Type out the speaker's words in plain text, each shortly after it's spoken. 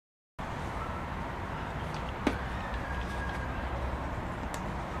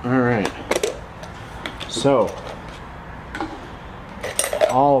So,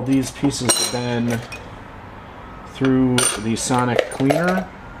 all of these pieces have been through the sonic cleaner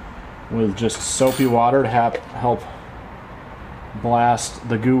with just soapy water to help blast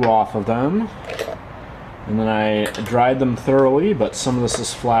the goo off of them. And then I dried them thoroughly, but some of this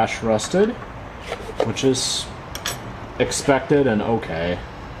is flash rusted, which is expected and okay.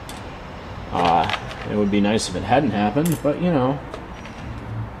 It would be nice if it hadn't happened, but you know.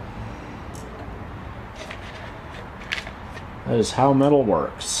 That is how metal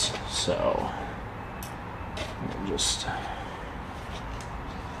works. So, we'll just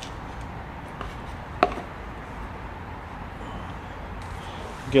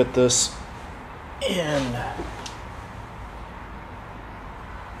get this in.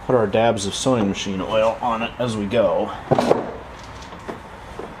 Put our dabs of sewing machine oil on it as we go.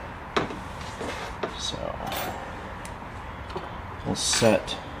 So, we'll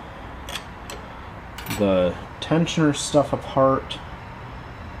set the tensioner stuff apart,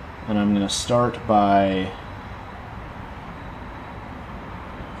 and I'm going to start by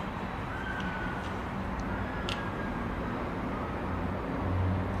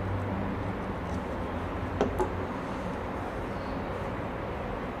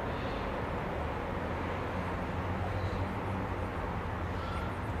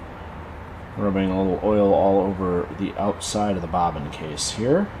rubbing a little oil all over the outside of the bobbin case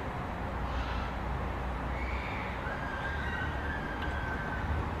here.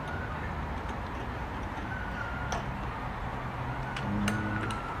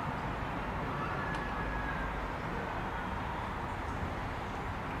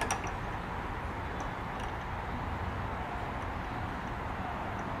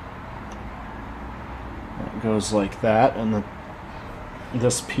 It goes like that, and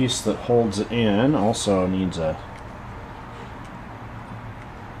this piece that holds it in also needs a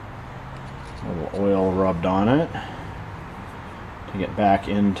little oil rubbed on it to get back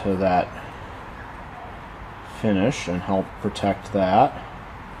into that finish and help protect that.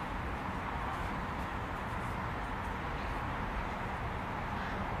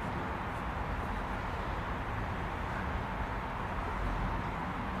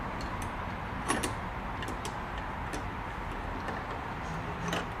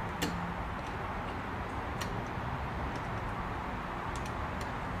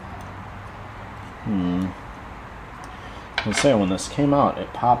 I say, when this came out,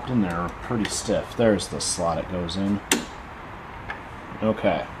 it popped in there pretty stiff. There's the slot it goes in.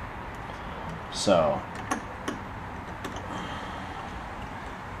 Okay. So,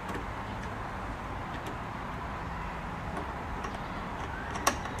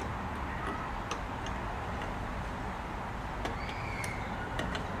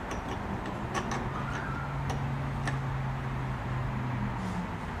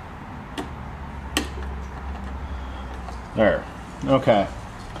 there. Okay.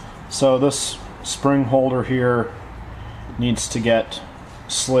 So this spring holder here needs to get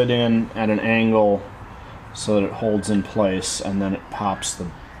slid in at an angle so that it holds in place, and then it pops the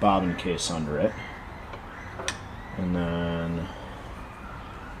bobbin case under it. And then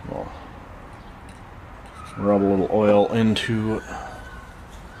we'll rub a little oil into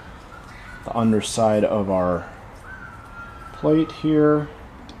the underside of our plate here,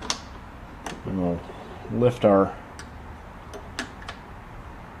 and we'll lift our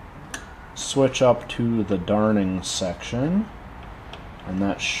switch up to the darning section, and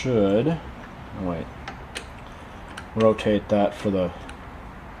that should, oh wait, rotate that for the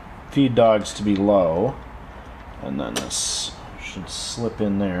feed dogs to be low, and then this should slip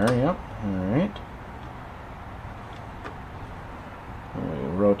in there. Yep. Alright, we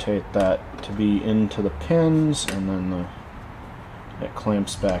rotate that to be into the pins, and then it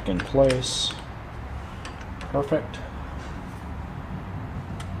clamps back in place. Perfect.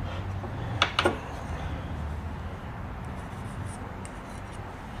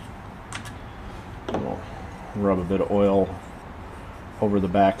 Rub a bit of oil over the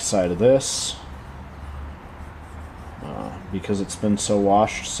back side of this because it's been so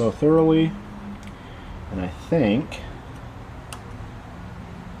washed so thoroughly, and I think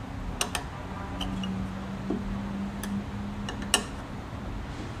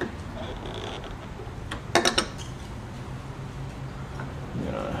I'm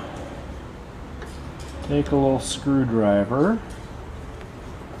gonna take a little screwdriver,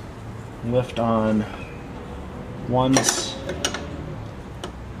 lift on once,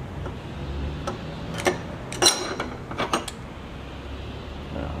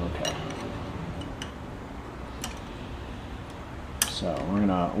 okay. So we're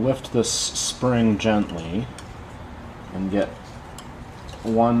gonna lift this spring gently and get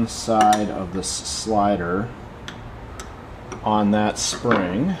one side of this slider on that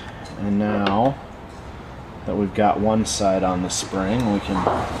spring, and now that we've got one side on the spring, we can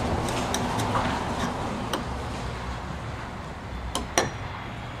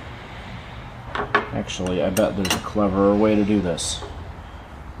actually, I bet there's a cleverer way to do this.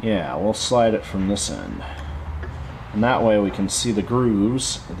 Yeah, we'll slide it from this end. And that way we can see the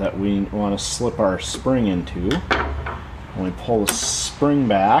grooves that we want to slip our spring into. And we pull the spring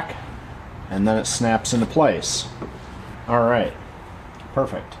back, and then it snaps into place. Alright,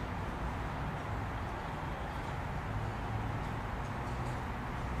 perfect.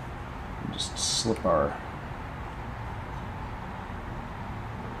 Just slip our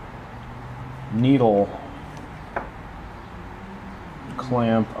needle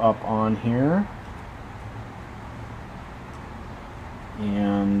clamp up on here,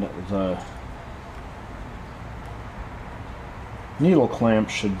 and the needle clamp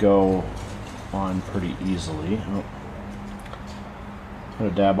should go on pretty easily. Oh. Put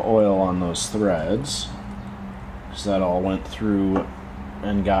a dab of oil on those threads, because that all went through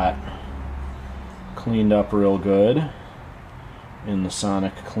and got cleaned up real good in the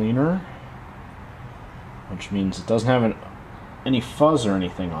sonic cleaner, which means it doesn't have any fuzz or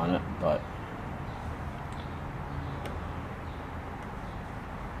anything on it, but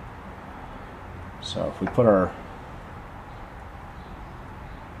so if we put our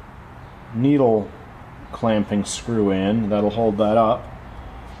needle clamping screw in, that'll hold that up,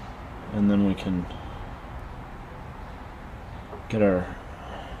 and then we can get our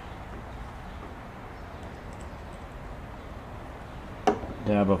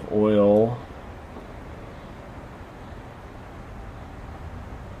dab of oil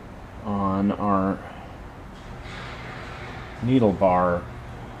on our needle bar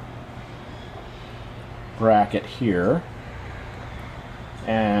bracket here.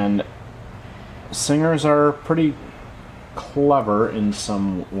 And singers are pretty clever in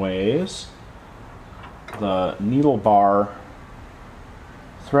some ways. The needle bar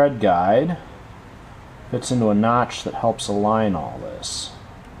thread guide fits into a notch that helps align all this.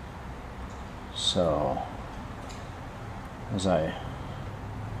 So as I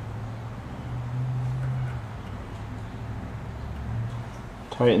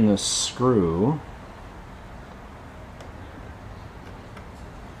tighten this screw,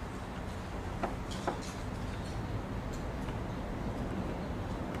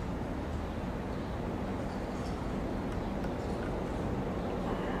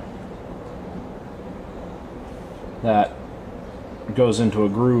 that goes into a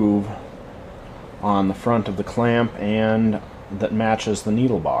groove on the front of the clamp and that matches the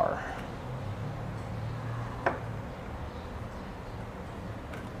needle bar.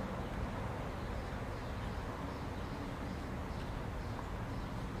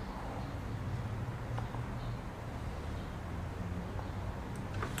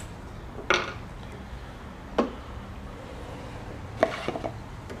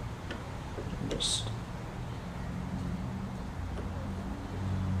 Just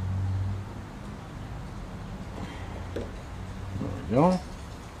go.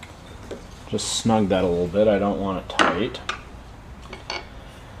 Just snug that a little bit. I don't want it tight.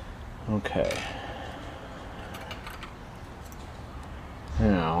 Okay.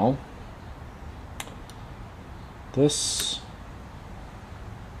 Now, this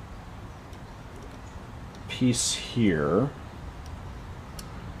piece here,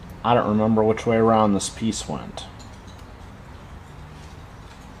 I don't remember which way around this piece went.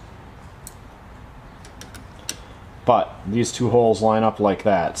 But these two holes line up like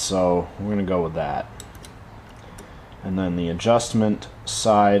that, so we're going to go with that. And then the adjustment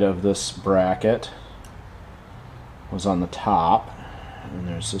side of this bracket was on the top, and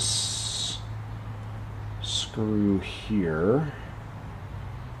there's this screw here.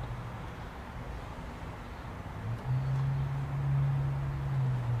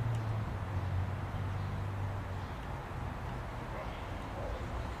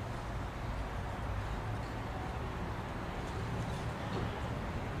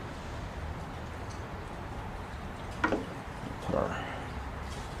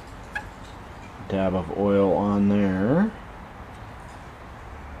 Dab of oil on there.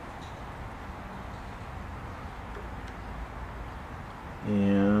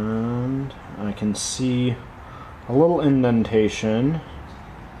 And I can see a little indentation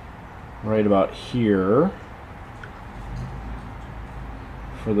right about here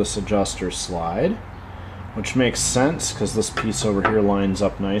for this adjuster slide, which makes sense because this piece over here lines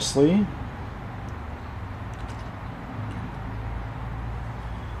up nicely.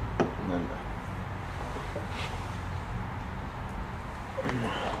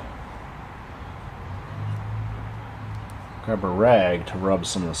 grab a rag to rub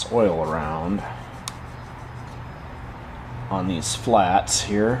some of this oil around on these flats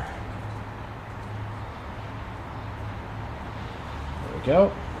here. There we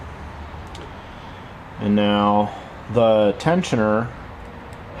go. And now the tensioner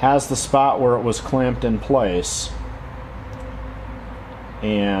has the spot where it was clamped in place,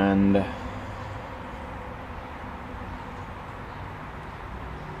 and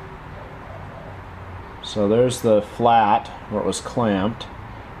so there's the flat where it was clamped,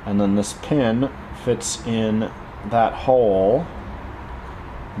 and then this pin fits in that hole,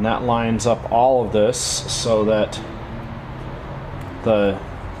 and that lines up all of this so that the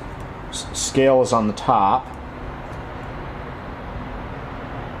scale is on the top,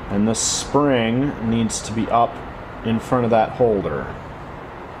 and this spring needs to be up in front of that holder.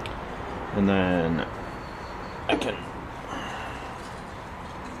 And then I can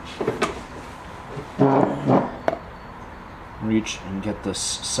reach and get this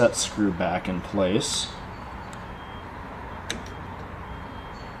set screw back in place.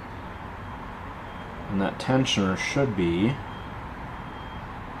 And that tensioner should be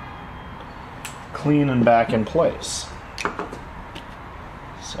clean and back in place.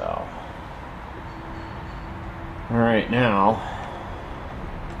 So, alright, now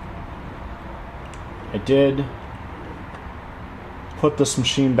I did put this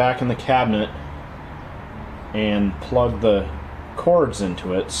machine back in the cabinet and plug the cords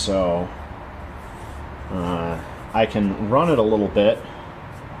into it, so I can run it a little bit,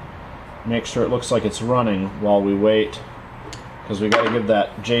 make sure it looks like it's running while we wait, because we got to give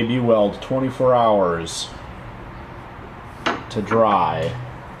that JB weld 24 hours to dry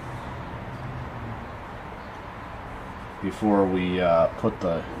before we put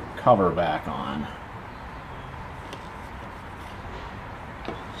the cover back on.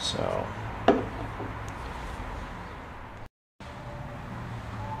 So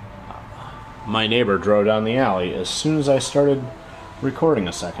my neighbor drove down the alley as soon as I started recording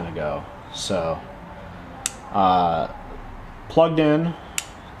a second ago. So plugged in,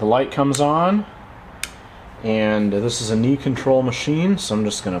 the light comes on, and this is a knee control machine, so I'm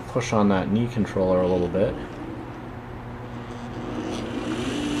just going to push on that knee controller a little bit.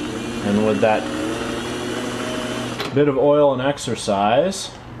 And with that bit of oil and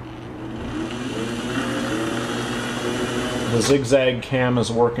exercise, the zigzag cam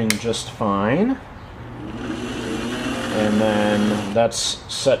is working just fine. And then that's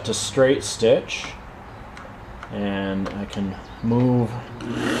set to straight stitch. And I can move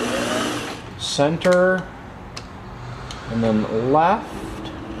center and then left.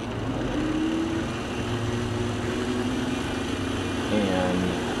 And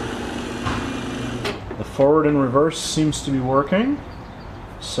the forward and reverse seems to be working.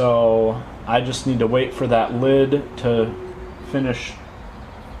 So I just need to wait for that lid to finish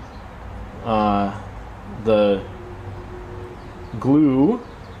the glue,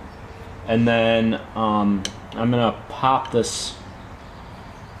 and then I'm gonna pop this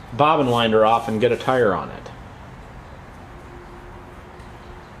bobbin winder off and get a tire on it.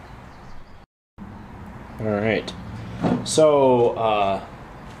 Alright, so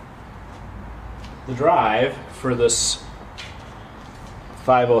the drive for this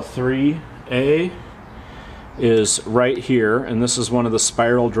 503A is right here, and this is one of the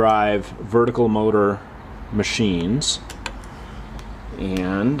spiral drive vertical motor machines.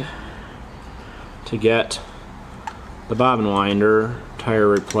 And to get the bobbin winder tire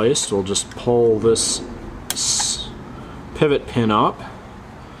replaced, we'll just pull this pivot pin up,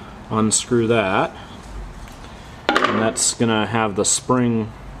 unscrew that, and that's gonna have the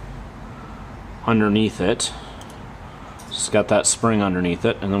spring underneath it. Just got that spring underneath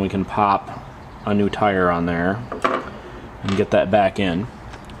it, and then we can pop a new tire on there and get that back in.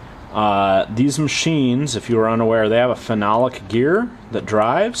 These machines, if you were unaware, they have a phenolic gear that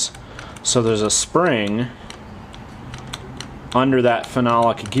drives, so there's a spring under that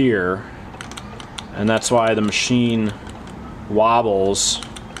phenolic gear, and that's why the machine wobbles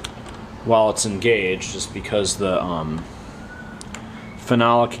while it's engaged, just because the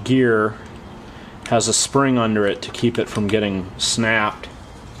phenolic gear has a spring under it to keep it from getting snapped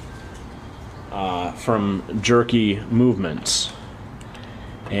from jerky movements.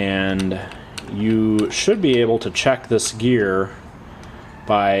 And you should be able to check this gear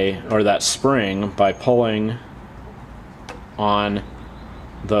by, or that spring, by pulling on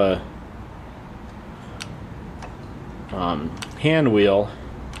the hand wheel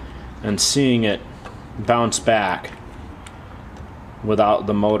and seeing it bounce back without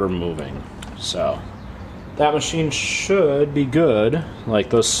the motor moving. So that machine should be good. Like,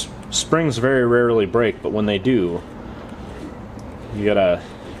 those springs very rarely break, but when they do, you gotta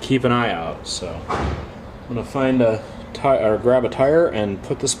keep an eye out. So I'm gonna find a tire, or grab a tire, and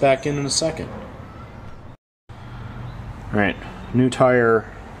put this back in a second. All right, new tire,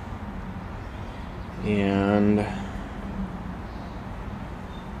 and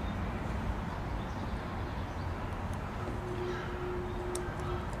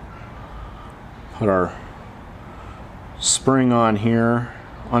put our spring on here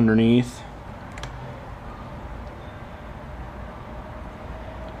underneath.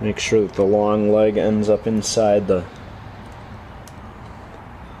 Make sure that the long leg ends up inside the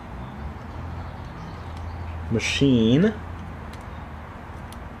machine.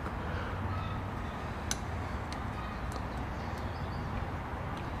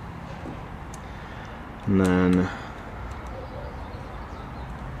 And then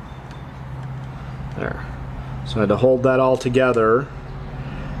there. So I had to hold that all together,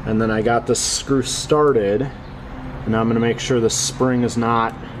 and then I got this screw started, and now I'm going to make sure the spring is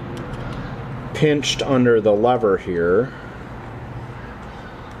not pinched under the lever here.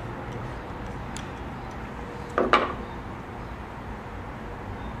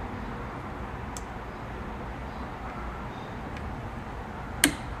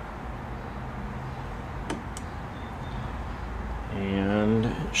 And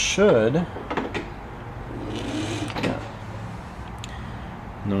it should, yeah.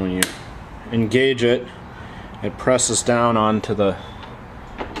 And then when you engage it, it presses down onto the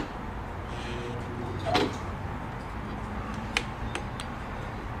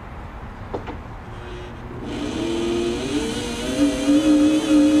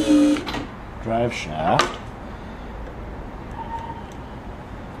drive shaft.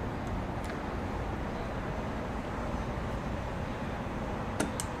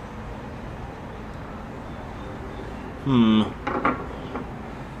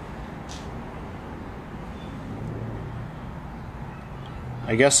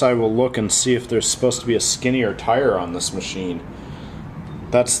 I guess I will look and see if there's supposed to be a skinnier tire on this machine.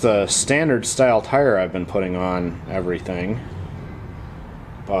 That's the standard style tire I've been putting on everything,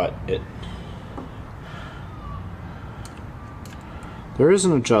 but there is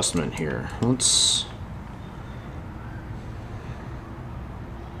an adjustment here. Let's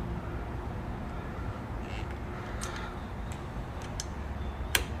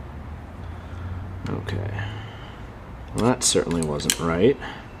okay. Well, that certainly wasn't right.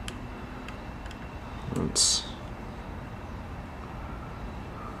 Let's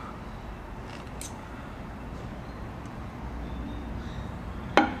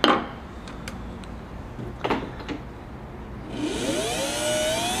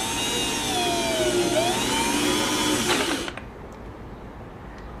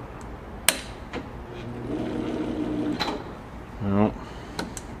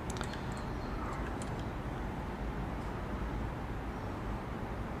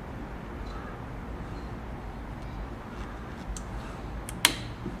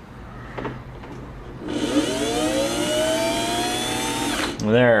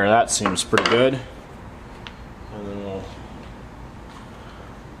well, there, that seems pretty good. And then we'll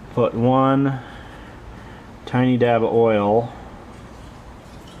put one tiny dab of oil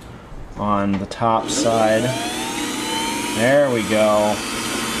on the top side. There we go.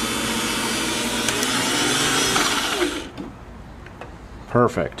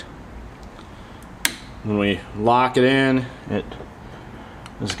 Perfect. When we lock it in, it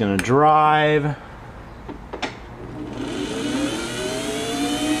is going to drive.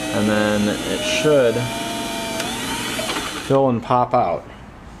 And then it should fill and pop out.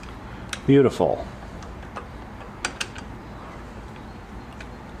 Beautiful.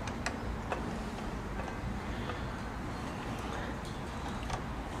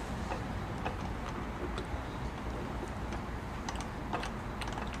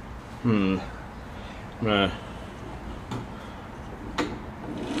 I'm gonna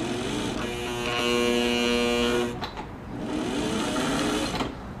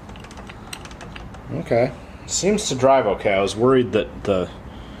okay. Seems to drive okay. I was worried that the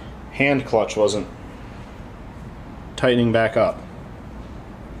hand clutch wasn't tightening back up.